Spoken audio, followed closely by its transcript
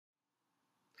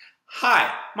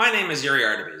Hi, my name is Yuri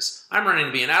Artibise. I'm running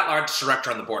to be an at-large director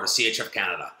on the board of CHF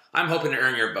Canada. I'm hoping to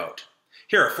earn your vote.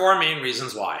 Here are 4 main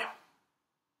reasons why.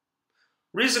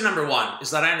 Reason number 1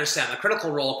 is that I understand the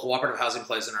critical role cooperative housing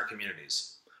plays in our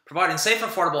communities. Providing safe,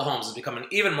 affordable homes is becoming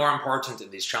even more important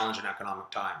in these challenging economic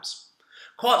times.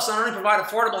 Co-ops not only provide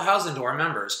affordable housing to our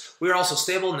members, we are also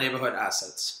stable neighborhood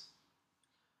assets.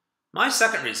 My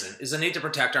second reason is the need to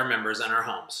protect our members and our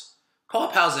homes.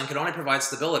 Co-op housing can only provide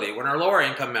stability when our lower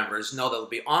income members know that there will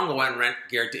be ongoing rent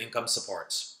geared to income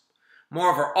supports.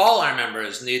 Moreover, all our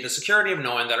members need the security of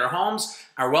knowing that our homes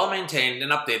are well maintained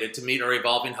and updated to meet our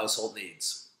evolving household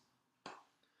needs.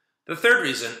 The third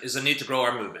reason is the need to grow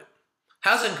our movement.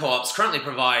 Housing co-ops currently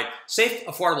provide safe,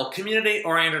 affordable,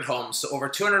 community-oriented homes to over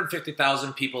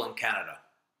 250,000 people in Canada.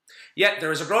 Yet,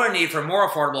 there is a growing need for more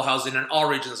affordable housing in all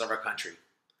regions of our country.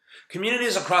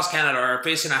 Communities across Canada are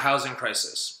facing a housing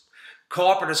crisis.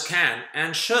 Cooperatives can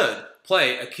and should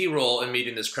play a key role in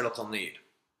meeting this critical need.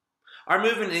 Our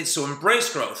movement needs to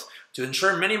embrace growth to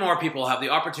ensure many more people have the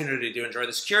opportunity to enjoy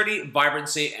the security,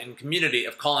 vibrancy, and community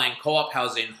of calling co-op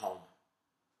housing home.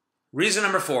 Reason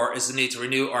number 4 is the need to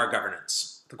renew our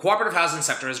governance. The cooperative housing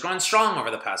sector has grown strong over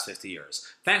the past 50 years,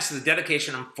 thanks to the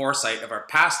dedication and foresight of our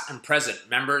past and present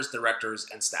members, directors,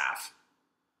 and staff.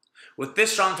 With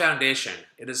this strong foundation,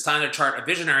 it is time to chart a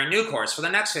visionary new course for the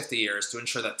next 50 years to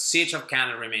ensure that CHF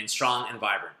Canada remains strong and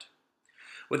vibrant.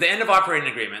 With the end of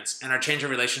operating agreements and our change of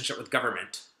relationship with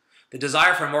government, the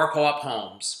desire for more co-op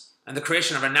homes, and the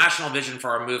creation of a national vision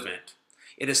for our movement,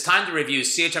 it is time to review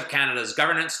CHF Canada's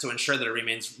governance to ensure that it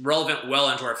remains relevant well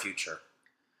into our future.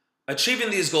 Achieving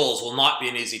these goals will not be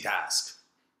an easy task,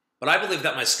 but I believe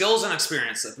that my skills and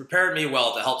experience have prepared me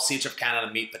well to help CHF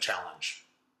Canada meet the challenge.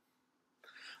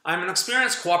 I am an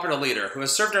experienced cooperative leader who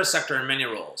has served our sector in many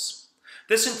roles.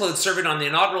 This includes serving on the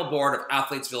inaugural board of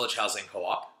Athletes Village Housing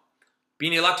Co-op,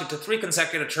 being elected to 3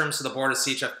 consecutive terms to the board of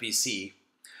CHF BC,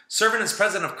 serving as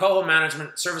president of Coho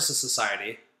Management Services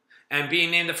Society, and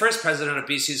being named the first president of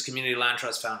BC's Community Land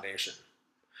Trust Foundation.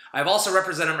 I have also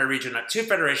represented my region at 2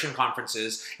 Federation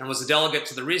conferences and was a delegate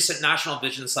to the recent National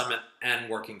Vision Summit and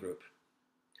Working Group.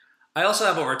 I also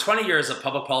have over 20 years of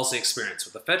public policy experience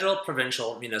with the federal,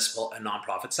 provincial, municipal, and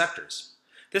nonprofit sectors.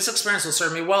 This experience will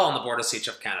serve me well on the board of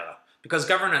CHF Canada, because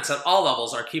governments at all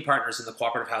levels are key partners in the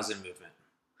cooperative housing movement.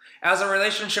 As our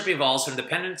relationship evolves from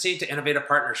dependency to innovative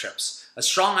partnerships, a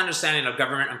strong understanding of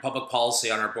government and public policy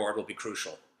on our board will be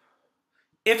crucial.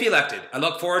 If elected, I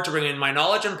look forward to bringing my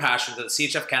knowledge and passion to the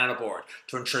CHF Canada board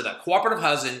to ensure that cooperative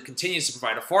housing continues to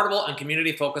provide affordable and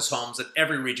community-focused homes in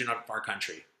every region of our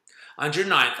country. On June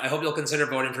 9th, I hope you'll consider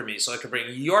voting for me so I can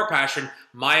bring your passion,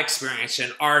 my experience,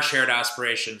 and our shared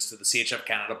aspirations to the CHF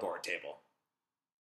Canada board table.